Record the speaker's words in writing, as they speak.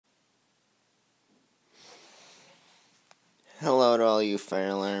to all you fire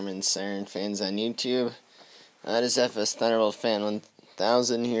alarm and siren fans on YouTube. It is FS Thunderbolt Fan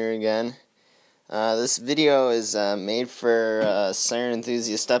 1000 here again. This video is made for siren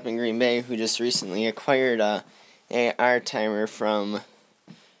enthusiast up in Green Bay who just recently acquired a AR timer from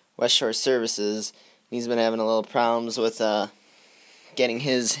West Shore Services. He's been having a little problems with getting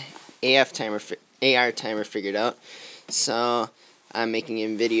his AR timer figured out. So I'm making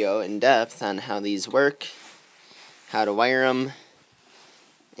a video in depth on how these work, how to wire them,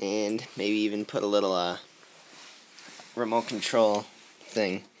 and maybe even put a little remote control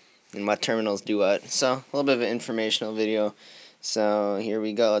thing and what terminals do what. So a little bit of an informational video. So here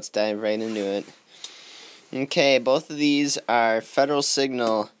we go, let's dive right into it. Okay, both of these are Federal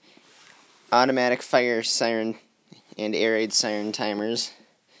Signal automatic fire siren and air raid siren timers,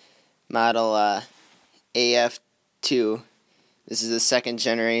 model AF2. This is the second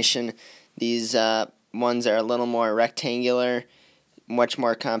generation. These ones are a little more rectangular, much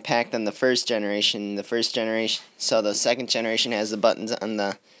more compact than the first generation. So the second generation has the buttons on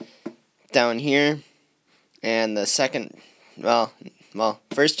the down here, and the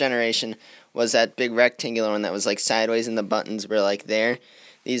first generation was that big rectangular one that was like sideways and the buttons were like there.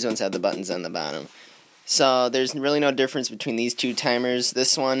 These ones have the buttons on the bottom. So there's really no difference between these two timers.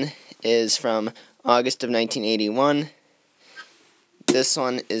 This one is from August of 1981. This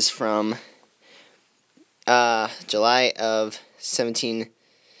one is from July of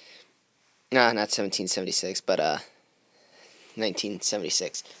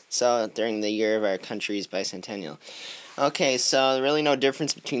 1976, so during the year of our country's bicentennial. Okay, so really no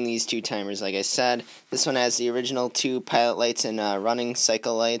difference between these two timers, like I said. This one has the original two pilot lights and running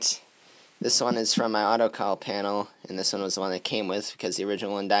cycle lights. This one is from my AutoCall panel, and this one was the one that came with because the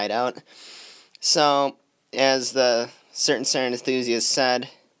original one died out. So, as the certain siren enthusiast said,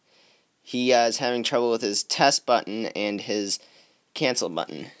 he is having trouble with his test button and his cancel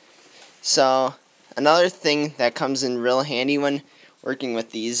button. So another thing that comes in real handy when working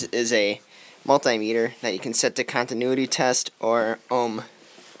with these is a multimeter that you can set to continuity test or ohms,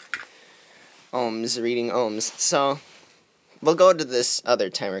 reading ohms. So we'll go to this other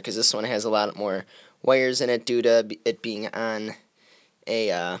timer because this one has a lot more wires in it due to it being on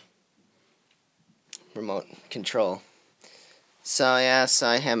a remote control. So yeah, so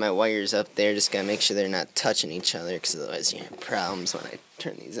I have my wires up there, just gotta make sure they're not touching each other because otherwise you have problems when I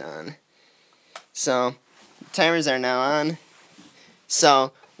turn these on. So, the timers are now on.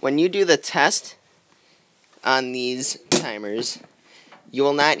 So, when you do the test on these timers, you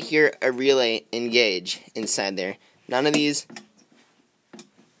will not hear a relay engage inside there. None of these,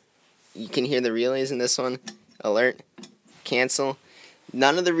 you can hear the relays in this one, alert, cancel.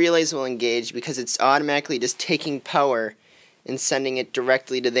 None of the relays will engage because it's automatically just taking power and sending it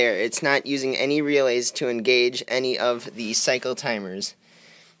directly to there. It's not using any relays to engage any of the cycle timers,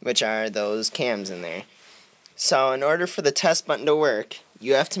 which are those cams in there. So in order for the test button to work,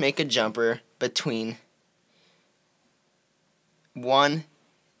 you have to make a jumper between 1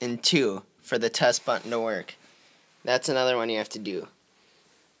 and 2 for the test button to work. That's another one you have to do.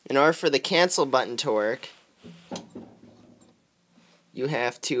 In order for the cancel button to work, you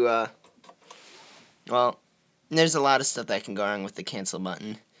have to, there's a lot of stuff that can go wrong with the cancel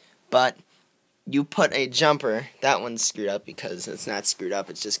button, but you put a jumper. That one's screwed up because it's not screwed up,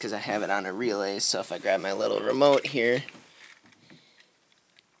 it's just because I have it on a relay. So if I grab my little remote here,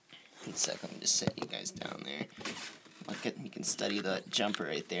 one second, let me just set you guys down there. You can study the jumper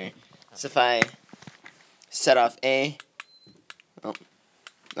right there. So if I set off A,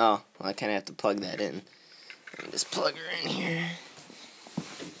 well, I kind of have to plug that in. Let me just plug her in here.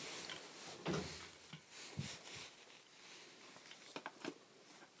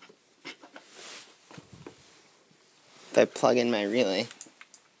 If I plug in my relay.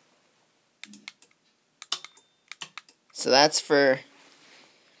 So that's for, I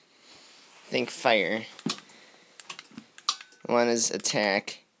think, fire. One is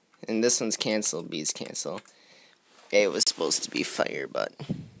attack, and this one's cancel, B's cancel. A was supposed to be fire, but,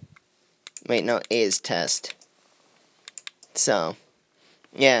 wait, no, A is test. So,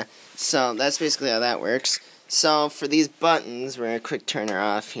 yeah, so that's basically how that works. So for these buttons, we're going to quick turn her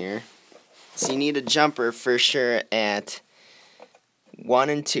off here. So you need a jumper for sure at 1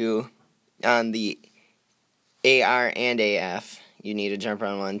 and 2 on the AR and AF. You need a jumper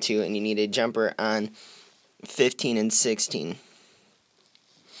on 1 and 2, and you need a jumper on 15 and 16.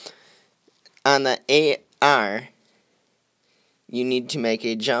 On the AR, you need to make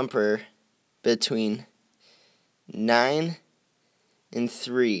a jumper between 9 and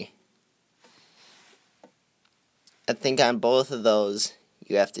 3. I think on both of those,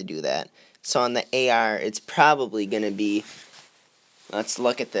 you have to do that. So on the AR, it's probably going to be let's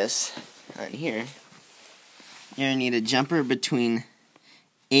look at this on here. You're going to need a jumper between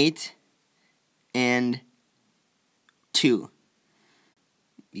 8 and 2,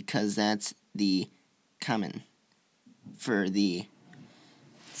 because that's the common for the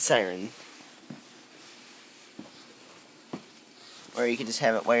siren. Or you could just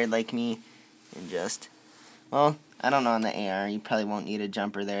have it wired like me and just, well, I don't know on the AR, you probably won't need a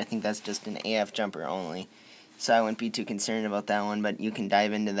jumper there. I think that's just an AF jumper only. So I wouldn't be too concerned about that one, but you can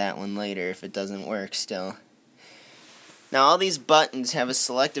dive into that one later if it doesn't work still. Now all these buttons have a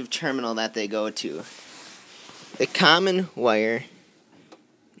selective terminal that they go to. The common wire,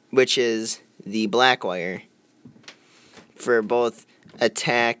 which is the black wire, for both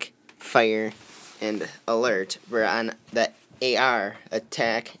attack, fire, and alert, where on the AR,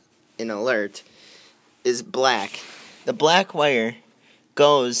 attack and alert, is black. The black wire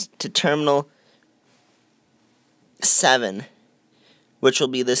goes to terminal 7, which will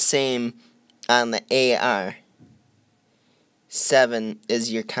be the same on the AR. 7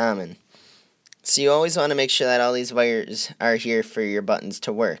 is your common. So you always want to make sure that all these wires are here for your buttons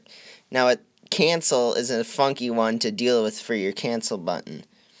to work. Now a cancel is a funky one to deal with for your cancel button.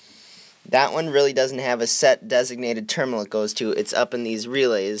 That one really doesn't have a set designated terminal it goes to. It's up in these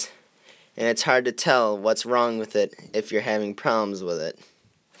relays, and it's hard to tell what's wrong with it if you're having problems with it.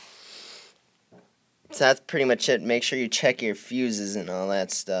 So that's pretty much it. Make sure you check your fuses and all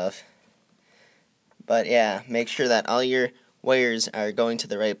that stuff. But yeah, make sure that all your wires are going to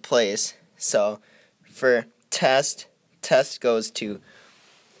the right place. So for test goes to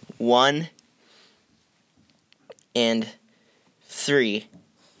 1 and 3.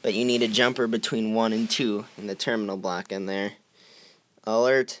 But you need a jumper between 1 and 2 in the terminal block in there.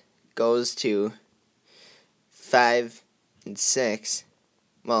 Alert goes to 5 and 6.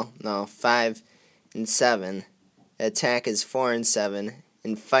 Well, no, 5 and 7. Attack is 4 and 7.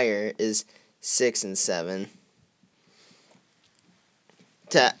 And fire is 6 and 7.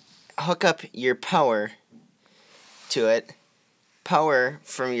 To hook up your power to it, power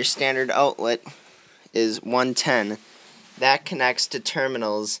from your standard outlet is 110. That connects to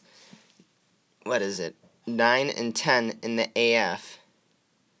terminals, 9 and 10 in the AF.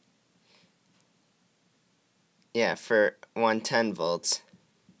 Yeah, for 110 volts.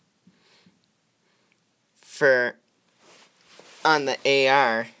 On the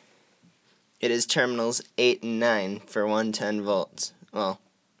AR, it is terminals 8 and 9 for 110 volts. Well,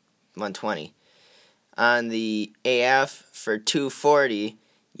 120. On the AF for 240,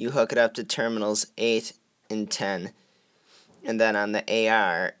 you hook it up to terminals 8 and 10. And then on the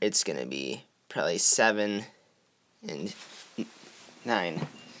AR, it's going to be probably 7 and 9,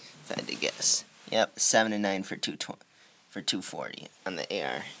 if I had to guess. Yep, 7 and 9 for 240 on the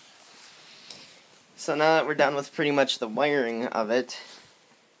AR. So now that we're done with pretty much the wiring of it,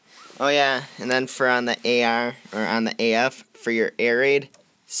 oh yeah, and then for on the AR, or on the AF, for your air raid,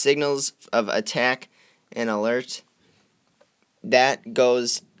 signals of attack and alert, that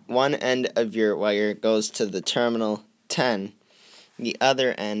goes, one end of your wire goes to the terminal 10. The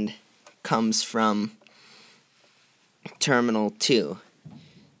other end comes from terminal 2.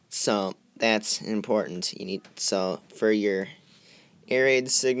 So that's important. So for your air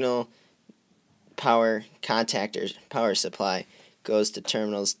raid signal, power contactors, power supply goes to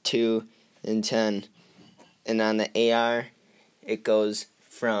terminals 2 and 10. And on the AR, it goes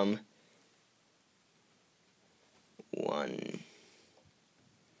from 1.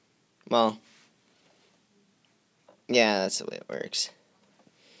 Well, yeah, that's the way it works.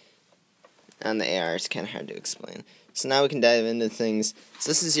 On the AR, it's kind of hard to explain. So now we can dive into things. So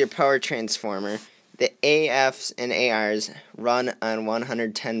this is your power transformer. The AFs and ARs run on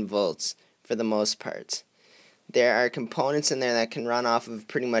 110 volts for the most part. There are components in there that can run off of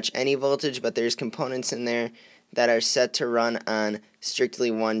pretty much any voltage, but there's components in there that are set to run on strictly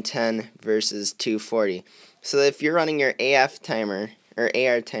 110 versus 240. So if you're running your AF timer, or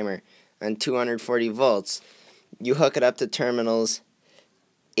AR timer, on 240 volts, you hook it up to terminals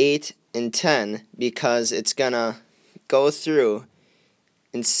 8 and 10, because it's gonna go through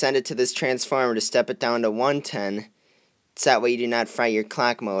and send it to this transformer to step it down to 110. So that way you do not fry your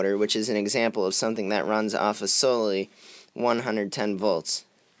clock motor, which is an example of something that runs off of solely 110 volts.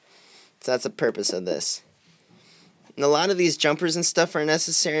 So that's the purpose of this. And a lot of these jumpers and stuff are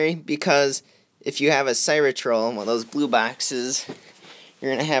necessary because if you have a Cyratrol, one of those blue boxes,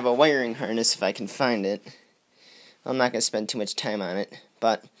 you're going to have a wiring harness if I can find it. I'm not going to spend too much time on it,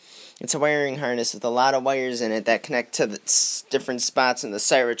 but it's a wiring harness with a lot of wires in it that connect to the different spots in the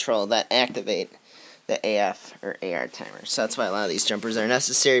Cyratrol that activate the AF or AR timer. So that's why a lot of these jumpers are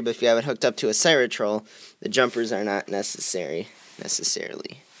necessary, but if you have it hooked up to a Cyratrol, the jumpers are not necessary.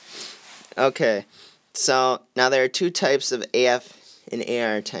 necessarily. Okay, so now there are two types of AF and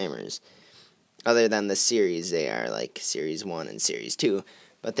AR timers, other than the series they are, like Series 1 and Series 2,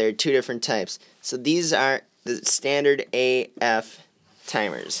 but there are two different types. So these are the standard AF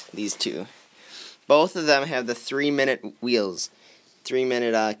timers, these two. Both of them have the 3-minute wheels,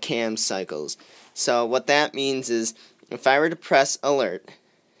 3-minute cam cycles. So what that means is, if I were to press alert,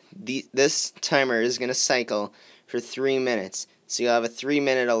 this timer is going to cycle for 3 minutes. So you'll have a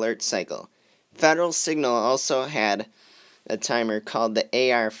 3-minute alert cycle. Federal Signal also had a timer called the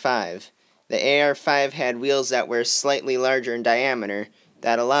AR5. The AR5 had wheels that were slightly larger in diameter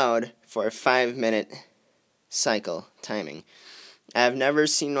that allowed for a 5-minute cycle timing. I've never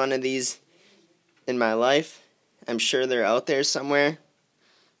seen one of these in my life. I'm sure they're out there somewhere,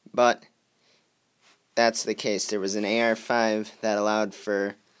 but that's the case. There was an AR5 that allowed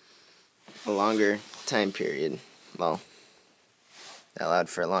for a longer time period. Well, that allowed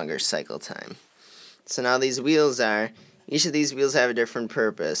for a longer cycle time. So now these wheels each of these wheels have a different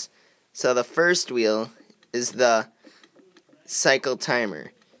purpose. So the first wheel is the cycle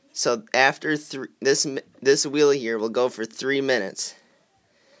timer. So after this wheel here will go for 3 minutes.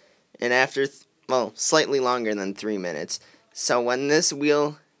 And after, slightly longer than 3 minutes. So when this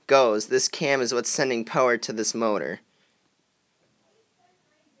wheel goes, this cam is what's sending power to this motor.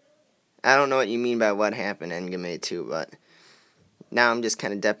 I don't know what you mean by what happened in Game 2, but now I'm just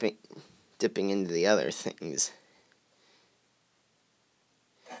kind of dipping into the other things.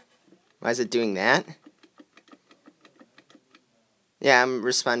 Why is it doing that? Yeah, I'm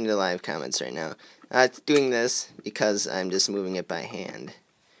responding to live comments right now. It's doing this because I'm just moving it by hand,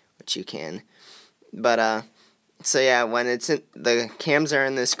 which you can. But, so yeah, when the cams are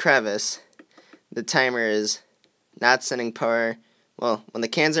in this crevice, the timer is not sending power. Well, when the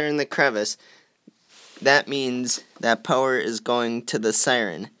cams are in the crevice, that means that power is going to the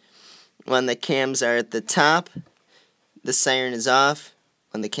siren. When the cams are at the top, the siren is off.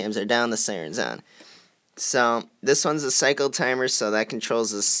 When the cams are down, the siren's on. So this one's a cycle timer, so that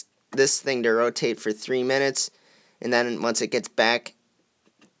controls this thing to rotate for 3 minutes. And then once it gets back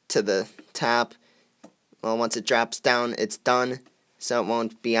to the top, once it drops down, it's done. So it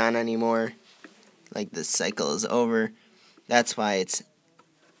won't be on anymore. Like the cycle is over. That's why it's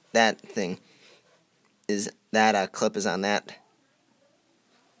that thing is that clip is on that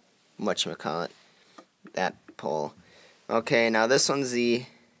whatchamacallit, that pole. Okay, now this one's the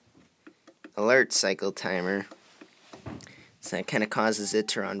alert cycle timer. So that kind of causes it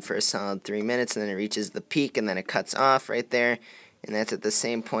to run for a solid 3 minutes, and then it reaches the peak, and then it cuts off right there, and that's at the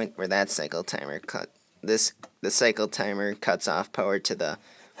same point where that cycle timer the cycle timer cuts off power to the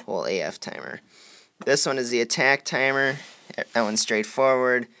whole AF timer. This one is the attack timer. That one's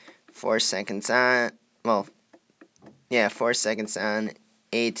straightforward. 4 seconds on. 4 seconds on.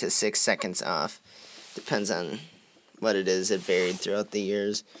 8 to 6 seconds off. Depends on what it is. It varied throughout the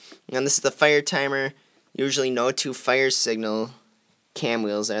years. And this is the fire timer. Usually no two fire signal cam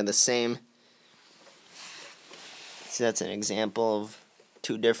wheels are the same. So that's an example of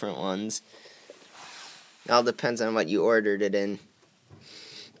two different ones. It all depends on what you ordered it in.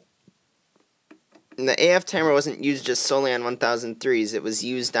 And the AF timer wasn't used just solely on 1003s. It was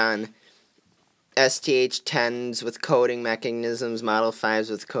used on STH-10s with coding mechanisms, Model 5s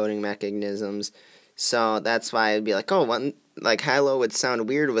with coding mechanisms. So that's why it'd be like, high-low would sound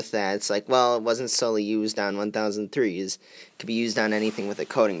weird with that. It's like, well, it wasn't solely used on 1003s. It could be used on anything with a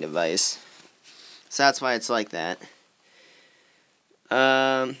coding device. So that's why it's like that.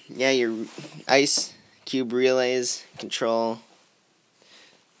 Yeah, your ice cube relays control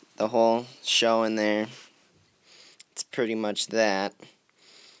the whole show in there. It's pretty much that.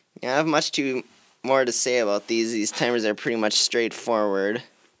 Yeah, I have much more to say about these. These timers are pretty much straightforward.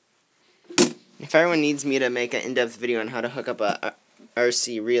 If everyone needs me to make an in-depth video on how to hook up a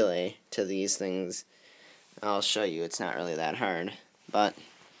RC relay to these things, I'll show you. It's not really that hard. But,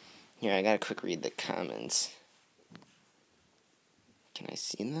 here, I gotta quick read the comments. Can I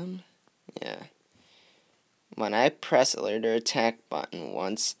see them? Yeah. When I press alert or attack button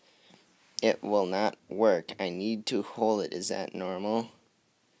once, it will not work. I need to hold it. Is that normal?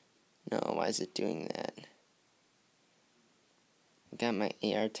 No, why is it doing that? I got my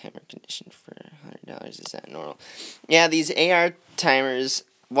AR timer conditioned for $100. Is that normal? Yeah, these AR timers,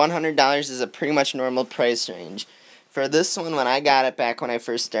 $100 is a pretty much normal price range. For this one, when I got it back when I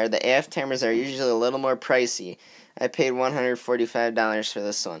first started, the AF timers are usually a little more pricey. I paid $145 for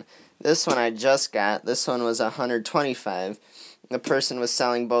this one. This one I just got. This one was $125. The person was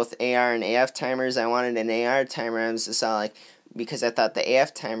selling both AR and AF timers. I wanted an AR timer. I was just all like, because I thought the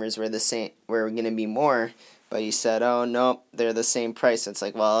AF timers were the same, were going to be more, But you said, oh, nope, they're the same price. It's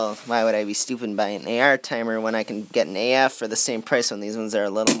like, well, why would I be stupid and buy an AR timer when I can get an AF for the same price when these ones are a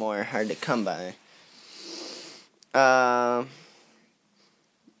little more hard to come by?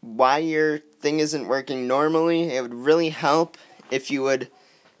 Why your thing isn't working normally, it would really help if you would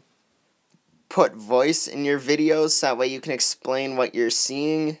put voice in your videos so that way you can explain what you're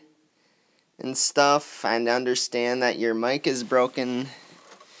seeing and stuff, and understand that your mic is broken,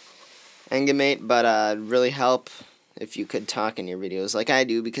 Engamate, but it'd really help if you could talk in your videos like I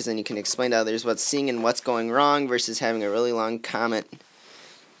do, because then you can explain to others what's seeing and what's going wrong versus having a really long comment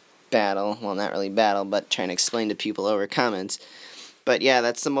battle. Well, not really battle, but trying to explain to people over comments. But yeah,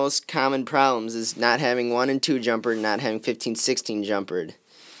 that's the most common problems, is not having 1 and 2 jumpered, not having 15-16 jumpered.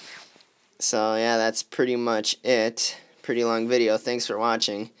 So yeah, that's pretty much it. Pretty long video. Thanks for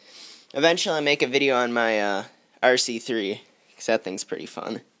watching. Eventually I'll make a video on my RC3, because that thing's pretty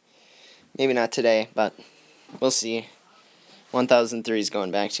fun. Maybe not today, but we'll see. 1003 is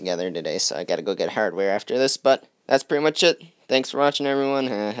going back together today, so I gotta go get hardware after this, but that's pretty much it. Thanks for watching, everyone.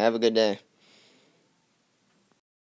 Have a good day.